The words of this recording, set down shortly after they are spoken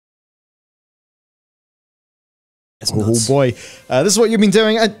It's nuts. Boy. This is what you've been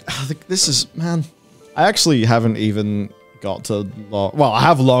doing. I think this is, man, I actually haven't even got to log. Well, I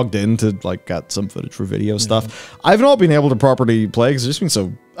have logged in to like get some footage for video stuff. I've not been able to properly play because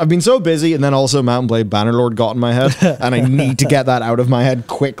I've been so busy, and then also Mount & Blade Bannerlord got in my head, and I need to get that out of my head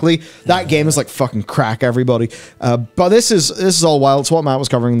quickly. That game is like fucking crack, everybody. But this is all wild. It's what Matt was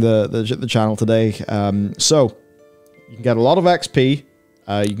covering the channel today. So you can get a lot of XP.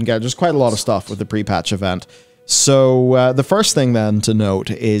 You can get just quite a lot of stuff with the pre-patch event. So the first thing then to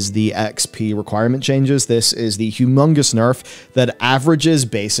note is the XP requirement changes. This is the humongous nerf that averages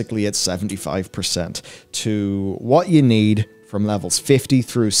basically at 75% to what you need from levels 50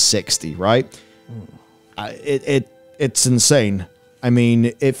 through 60, right? It's insane. I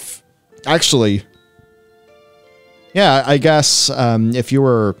mean, if actually, yeah, I guess if you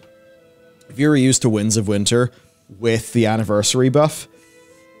were used to Winds of Winter with the anniversary buff,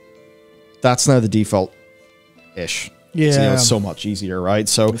 that's now the default. Ish. Yeah. So, you know, it's so much easier, right?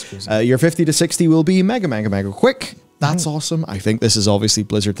 So your 50 to 60 will be mega quick. That's awesome. I think this is obviously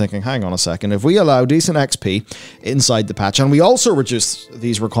Blizzard thinking, hang on a second, if we allow decent XP inside the patch and we also reduce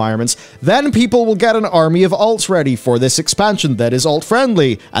these requirements, then people will get an army of alts ready for this expansion that is alt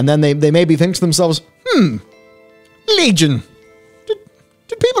friendly. And then they maybe think to themselves, Legion.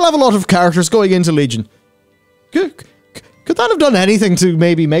 Did people have a lot of characters going into Legion? Could that have done anything to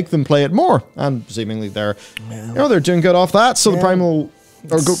maybe make them play it more? And seemingly they're, you know, they're doing good off that. So the Primal,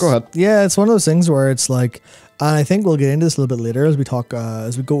 or go ahead. Yeah, it's one of those things where it's like, and I think we'll get into this a little bit later as we talk,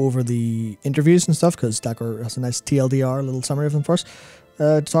 as we go over the interviews and stuff, because Decker has a nice TLDR, little summary of them for us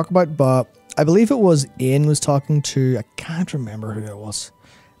to talk about. But I believe it was Ian was talking to, I can't remember who it was,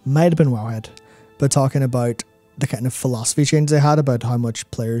 might have been Wowhead, but talking about the kind of philosophy change they had about how much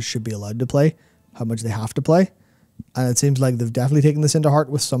players should be allowed to play, how much they have to play. And it seems like they've definitely taken this into heart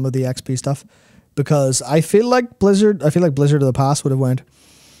with some of the XP stuff, because I feel like Blizzard of the past would have went,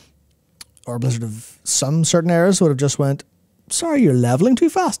 or Blizzard of some certain eras would have just went, sorry, you're leveling too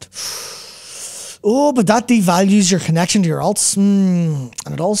fast. Oh, but that devalues your connection to your alts. And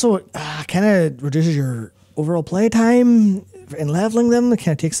it also kind of reduces your overall play time in leveling them. It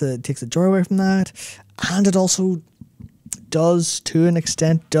kind of takes the joy away from that. And it also does, to an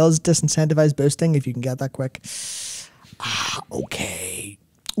extent, disincentivize boosting if you can get that quick. Okay.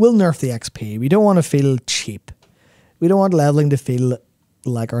 We'll nerf the XP. We don't want to feel cheap. We don't want leveling to feel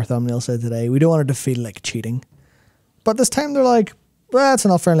like our thumbnail said today. We don't want it to feel like cheating. But this time they're like, well, it's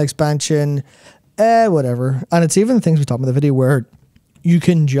an off-friendly expansion. Whatever. And it's even the things we talked about in the video where you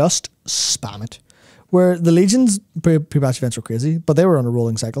can just spam it. Where the Legion's pre-patch events were crazy, but they were on a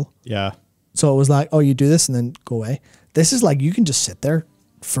rolling cycle. Yeah. So it was like, oh, you do this and then go away. This is like, you can just sit there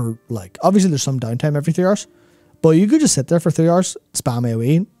for like, obviously there's some downtime every 3 hours, but you could just sit there for 3 hours, spam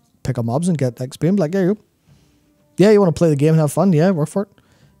AoE, pick up mobs and get XP and be like, there you go. Yeah, you want to play the game and have fun? Yeah, work for it.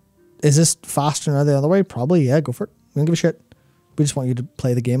 Is this faster than the other way? Probably, yeah, go for it. We don't give a shit. We just want you to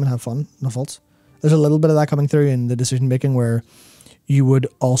play the game and have fun, no faults. There's a little bit of that coming through in the decision making where you would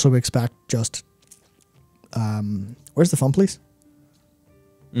also expect just, where's the fun police?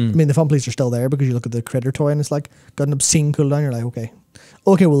 I mean, the fun police are still there because you look at the critter toy and it's like got an obscene cooldown. You're like, okay,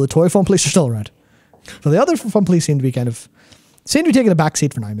 well, the toy fun police are still around. So the other fun police seem to be taking a back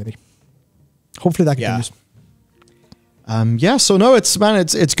seat for now, maybe. Hopefully that continues. Yeah, so no,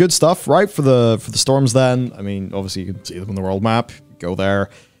 it's good stuff, right? For the storms then. I mean, obviously you can see them on the world map. Go there,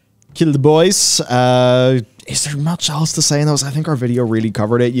 kill the boys. Is there much else to say in those? I think our video really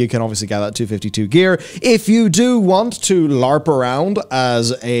covered it. You can obviously get that 252 gear. If you do want to LARP around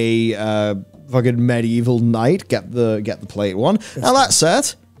as a fucking medieval knight, get the plate one. Now that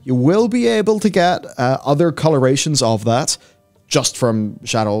said, you will be able to get other colorations of that just from not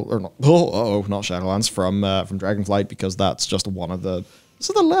Shadowlands, from Dragonflight, because that's just one of the, is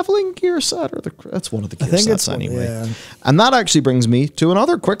it the leveling gear set, or that's one of the gear sets anyway. Yeah. And that actually brings me to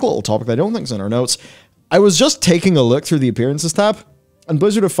another quick little topic that I don't think is in our notes. I was just taking a look through the appearances tab, and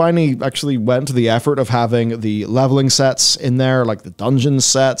Blizzard have finally actually went to the effort of having the leveling sets in there, like the dungeon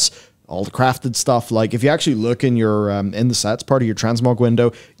sets, all the crafted stuff. Like if you actually look in your in the sets part of your transmog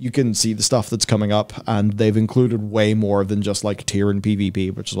window, you can see the stuff that's coming up, and they've included way more than just like tier and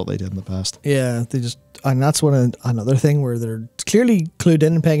PvP, which is what they did in the past. Yeah, and that's another thing where they're clearly clued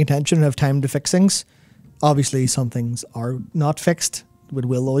in and paying attention and have time to fix things. Obviously, some things are not fixed. It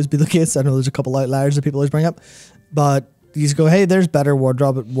will always be the case. I know there's a couple outliers that people always bring up, but you just go, hey, there's better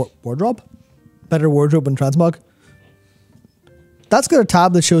wardrobe and transmog. That's got a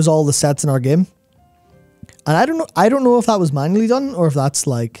tab that shows all the sets in our game, and I don't know if that was manually done or if that's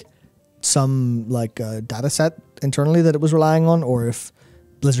like some data set internally that it was relying on, or if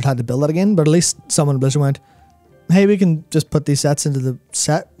Blizzard had to build that again. But at least someone at Blizzard went, hey, we can just put these sets into the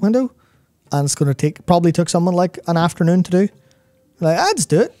set window, and it's going to probably took someone like an afternoon to do. Like, just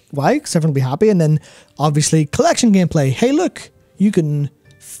do it. Why? Because everyone will be happy. And then, obviously, collection gameplay. Hey, look, you can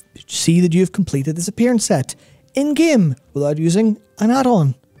see that you've completed this appearance set in-game without using an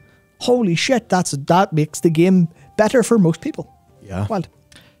add-on. Holy shit, that makes the game better for most people. Yeah. Wild.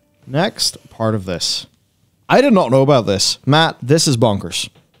 Next part of this. I did not know about this. Matt, this is bonkers.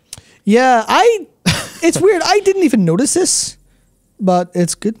 Yeah, it's weird. I didn't even notice this, but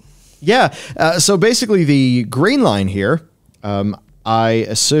it's good. Yeah. So basically the green line here, I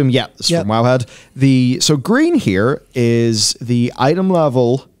assume, this is from Wowhead. So green here is the item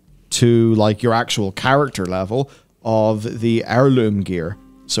level to like your actual character level of the heirloom gear.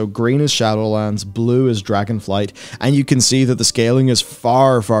 So green is Shadowlands, blue is Dragonflight, and you can see that the scaling is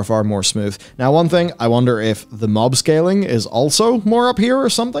far, far, far more smooth. Now, one thing, I wonder if the mob scaling is also more up here or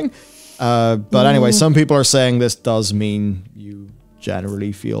something. But anyway, some people are saying this does mean you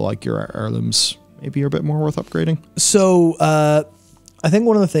generally feel like your heirlooms maybe are a bit more worth upgrading. So I think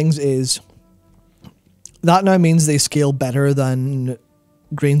one of the things is that now means they scale better than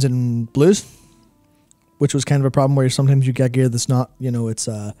greens and blues, which was kind of a problem where sometimes you get gear that's not, it's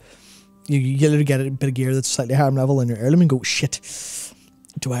you literally get a bit of gear that's slightly higher level in your heirloom and go, shit,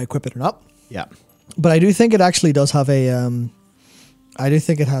 do I equip it or not? Yeah. But I do think it actually does have a, I do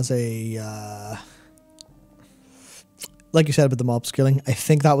think it has a, like you said about the mob scaling, I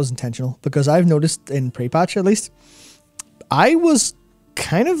think that was intentional because I've noticed in pre-patch at least, I was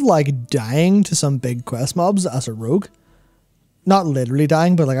kind of like dying to some big quest mobs as a rogue. Not literally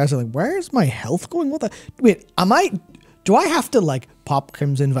dying, but like I was like, where's my health going? What the? Wait, do I have to like pop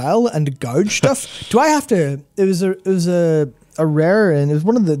Crimson Vial and gouge stuff? Do I have to? It was a rare, and it was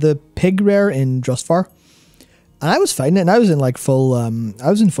one of the pig rare in Drustvar, and I was fighting it, and I was in like full,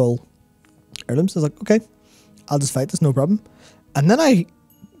 I was in full heirlooms. I was like, okay, I'll just fight this, no problem. And then I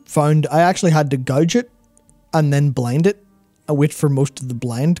found I actually had to gouge it, and then blind it, and wait for most of the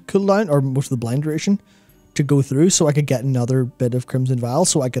blind cooldown or most of the blind duration to go through so I could get another bit of Crimson Vial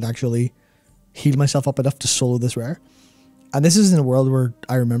so I could actually heal myself up enough to solo this rare. And this is in a world where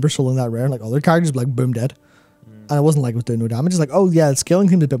I remember soloing that rare, like other characters like boom dead. And it wasn't like it was doing no damage. It's like, oh yeah, the scaling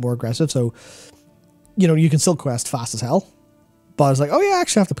seems a bit more aggressive, so you can still quest fast as hell. But I was like, oh yeah, I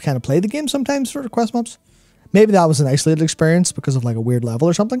actually have to kind of play the game sometimes for quest mobs. Maybe that was an isolated experience because of like a weird level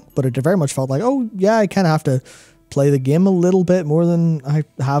or something, but it very much felt like, oh yeah, I kind of have to play the game a little bit more than I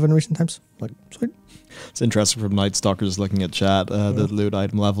have in recent times. Like, sweet. It's interesting from Night Stalkers looking at chat. The loot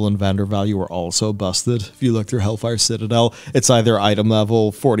item level and vendor value are also busted. If you look through Hellfire Citadel, it's either item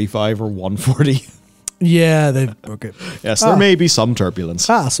level 45 or 140. Yeah, they broke it. Yes, there may be some turbulence.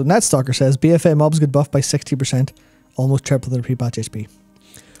 So Night Stalker says BFA mobs get buffed by 60%, almost triple their pre-patch HP.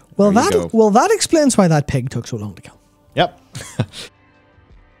 Well, that explains why that pig took so long to kill. Yep.